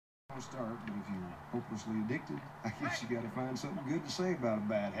to start, but if you're hopelessly addicted, I guess you got to find something good to say about a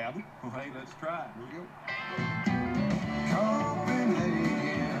bad habit. Well, hey, let's try it. Here we go.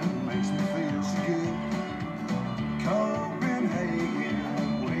 Copenhagen makes me feel so good. Copenhagen,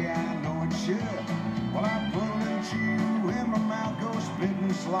 the way I know it should. Well, I put a little chew in my mouth, go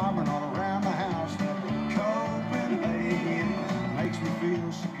spitting, slobbering all around the house. Copenhagen makes me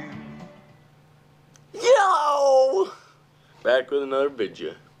feel so good. Yo! Back with another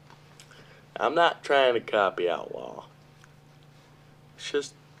video. I'm not trying to copy Outlaw. It's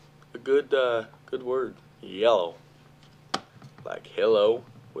just a good word. Yellow. Like hello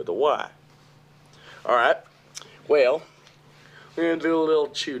with a Y. Alright. Well, we're going to do a little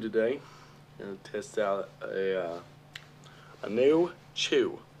chew today. Going to test out a new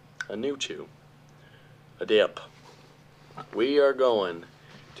chew. A new chew. A dip. We are going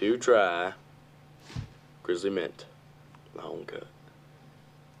to try Grizzly Mint. Long cut.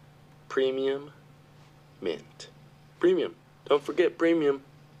 Premium mint. Premium. Don't forget premium.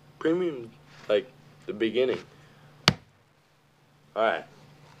 Premium, like the beginning. Alright.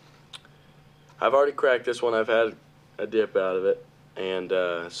 I've already cracked this one. I've had a dip out of it. And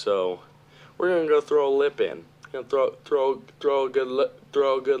so we're gonna go throw a lip in. Gonna throw a good lip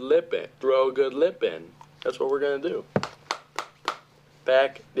in. Throw a good lip in. That's what we're gonna do.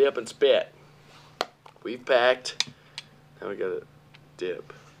 Pack, dip, and spit. We've packed. Now we gotta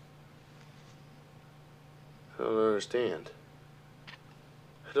dip. I don't understand.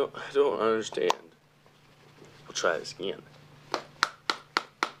 I don't understand. We'll try this again.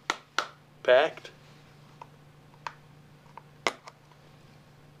 Packed.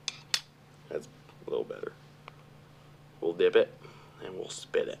 That's a little better. We'll dip it and we'll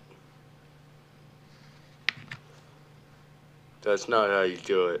spit it. That's not how you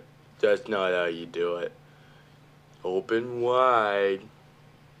do it. That's not how you do it. Open wide.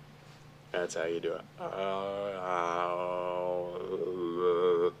 That's how you do it.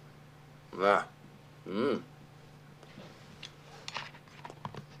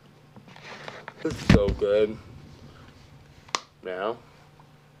 This is so good. Now,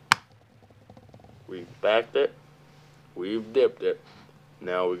 we've backed it. We've dipped it.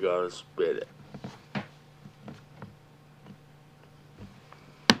 Now we gotta spit it.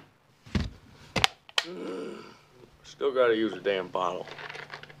 Still gotta use a damn bottle.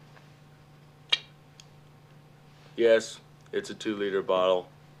 Yes, it's a 2-liter bottle.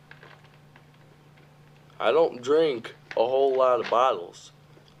 I don't drink a whole lot of bottles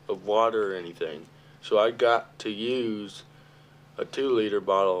of water or anything, so I got to use a 2-liter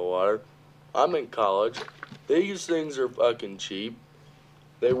bottle of water. I'm in college. These things are fucking cheap.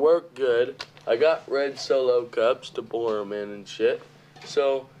 They work good. I got red Solo cups to pour them in and shit.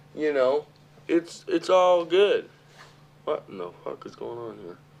 So, you know, it's all good. What in the fuck is going on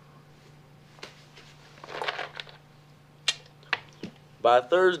here? By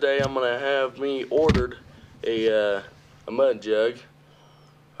Thursday, I'm gonna have me ordered a mud jug.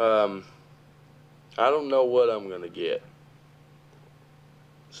 I don't know what I'm gonna get.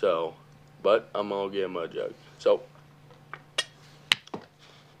 So, but I'm gonna get a mud jug. So,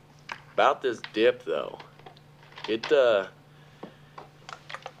 about this dip though,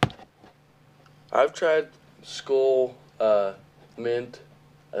 I've tried Skull mint.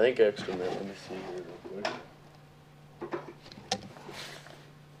 I think extra mint. Let me see here real quick.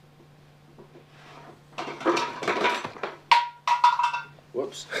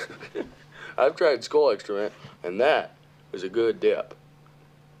 Whoops. I've tried Skull Extra Mint, and that is a good dip.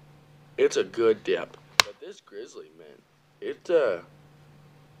 It's a good dip. But this Grizzly Mint, it's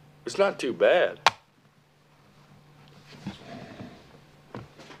not too bad.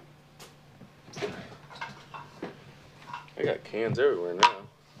 I got cans everywhere now.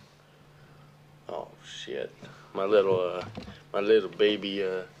 Oh shit. My little baby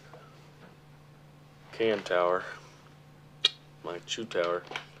can tower. My chew tower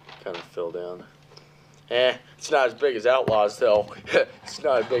kind of fell down. It's not as big as Outlaws though. It's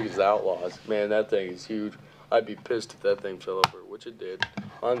not as big as Outlaws. Man, that thing is huge. I'd be pissed if that thing fell over, which it did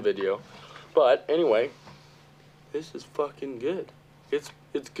on video. But anyway, this is fucking good. It's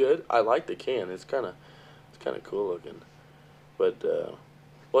good. I like the can. It's kind of cool looking. But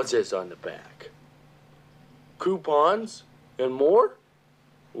what's this on the back? Coupons and more?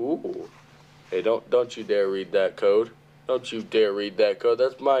 Ooh. Hey, don't you dare read that code. Don't you dare read that code.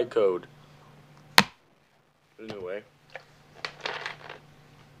 That's my code. Anyway.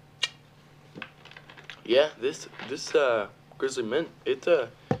 Yeah, this Grizzly Mint, it's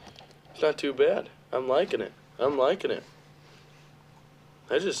not too bad. I'm liking it.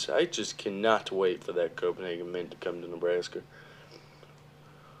 I just cannot wait for that Copenhagen Mint to come to Nebraska.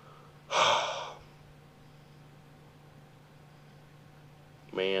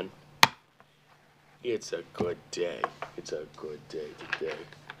 man, it's a good day. It's a good day today.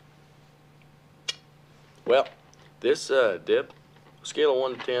 Well, this dip, scale of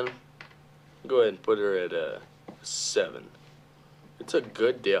 1 to 10, go ahead and put her at a 7. It's a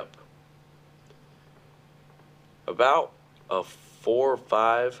good dip. About a 4 or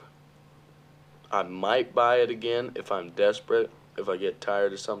 5. I might buy it again if I'm desperate, if I get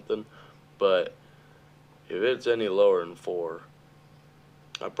tired of something, but if it's any lower than 4,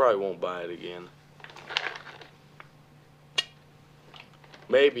 I probably won't buy it again.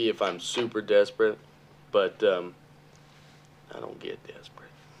 Maybe if I'm super desperate, but I don't get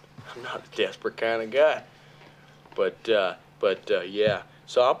desperate. I'm not a desperate kind of guy. But yeah.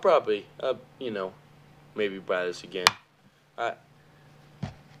 So I'll probably, you know, maybe buy this again. I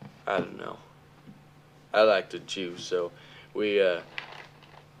don't know. I like to juice, so we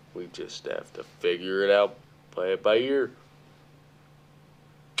just have to figure it out, play it by ear.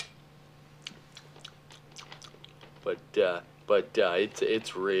 But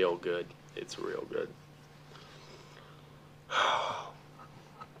it's real good. It's real good.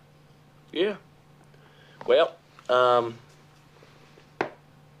 Yeah. Well,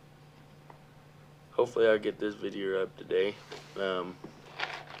 hopefully I'll get this video up today.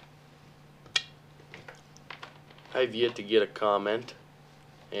 I've yet to get a comment,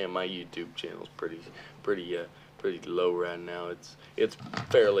 and my YouTube channel's pretty low right now. It's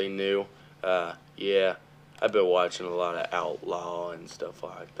fairly new. Yeah, I've been watching a lot of Outlaw and stuff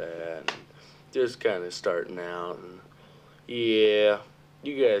like that, and just kind of starting out. And yeah,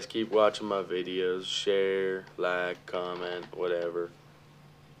 you guys keep watching my videos, share, like, comment, whatever.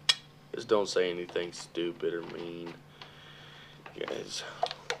 Just don't say anything stupid or mean. Guys,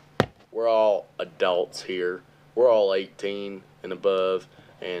 we're all adults here. We're all 18 and above,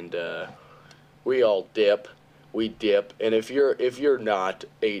 and we all dip. We dip, and if you're not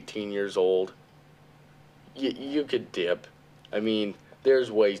 18 years old, you could dip. I mean, there's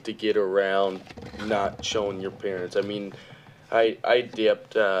ways to get around not showing your parents. I mean, I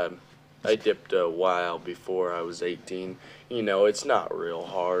dipped a while before I was 18. You know, it's not real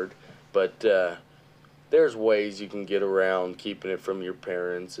hard, but there's ways you can get around keeping it from your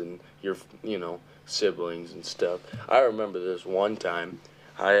parents and your, you know, siblings and stuff. I remember this one time,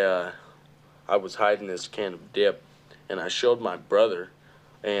 I was hiding this can of dip, and I showed my brother,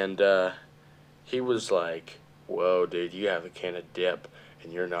 and he was like, "Whoa, dude, you have a can of dip,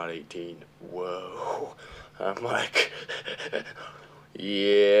 and you're not 18. Whoa." I'm like,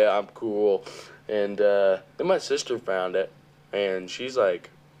 yeah, I'm cool. And then my sister found it, and she's like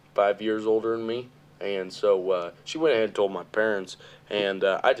 5 years older than me, and so she went ahead and told my parents, and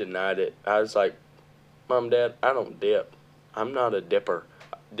I denied it. I was like, "Mom, Dad, I don't dip. I'm not a dipper.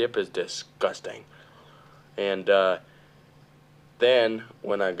 Dip is disgusting." And then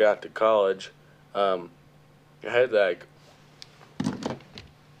when I got to college, I had like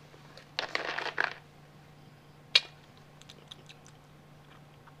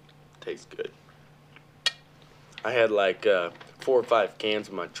tastes good. I had like 4 or 5 cans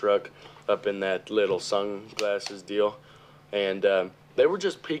in my truck up in that little sunglasses deal, and they were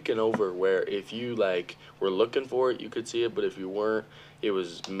just peeking over where if you like were looking for it, you could see it, but if you weren't, it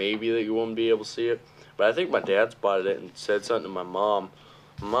was maybe that you wouldn't be able to see it. But I think my dad spotted it and said something to my mom.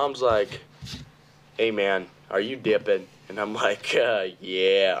 My mom's like, "Hey man, are you dipping?" And I'm like,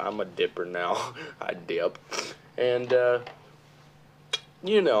 "Yeah, I'm a dipper now." I dip. And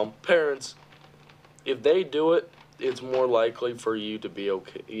you know, parents, if they do it, it's more likely for you to be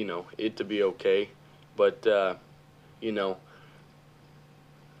okay, you know, it to be okay. But you know,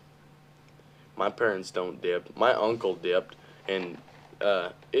 my parents don't dip. My uncle dipped, and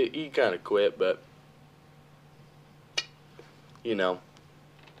he kind of quit, but you know,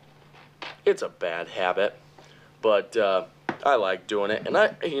 it's a bad habit. But I like doing it,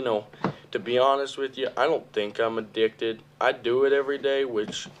 and you know, to be honest with you, I don't think I'm addicted. I do it every day,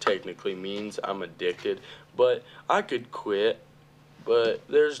 which technically means I'm addicted, but I could quit, but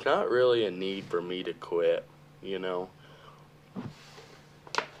there's not really a need for me to quit, you know.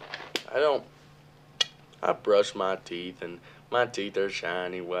 I brush my teeth, and my teeth are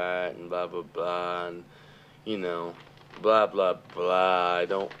shiny white, and blah, blah, blah, and, you know, blah, blah, blah. I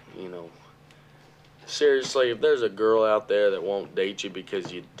don't, you know. Seriously, if there's a girl out there that won't date you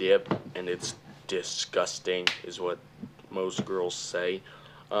because you dip, and it's disgusting, is what most girls say,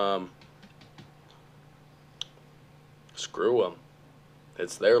 screw them.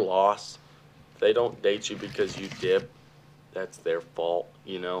 It's their loss. If they don't date you because you dip, that's their fault,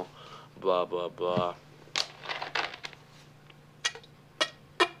 you know, blah, blah, blah.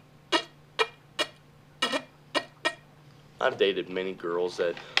 I've dated many girls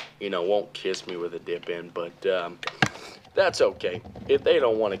that, won't kiss me with a dip in, but that's okay. If they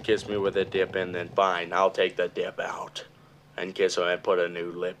don't want to kiss me with a dip in, then fine. I'll take the dip out and kiss them and put a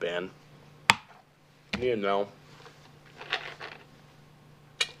new lip in.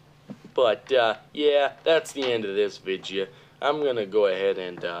 But, yeah, that's the end of this video. I'm going to go ahead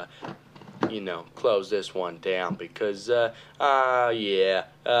and, close this one down because,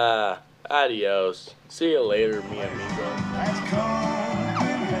 adios. See you later, mi amigo.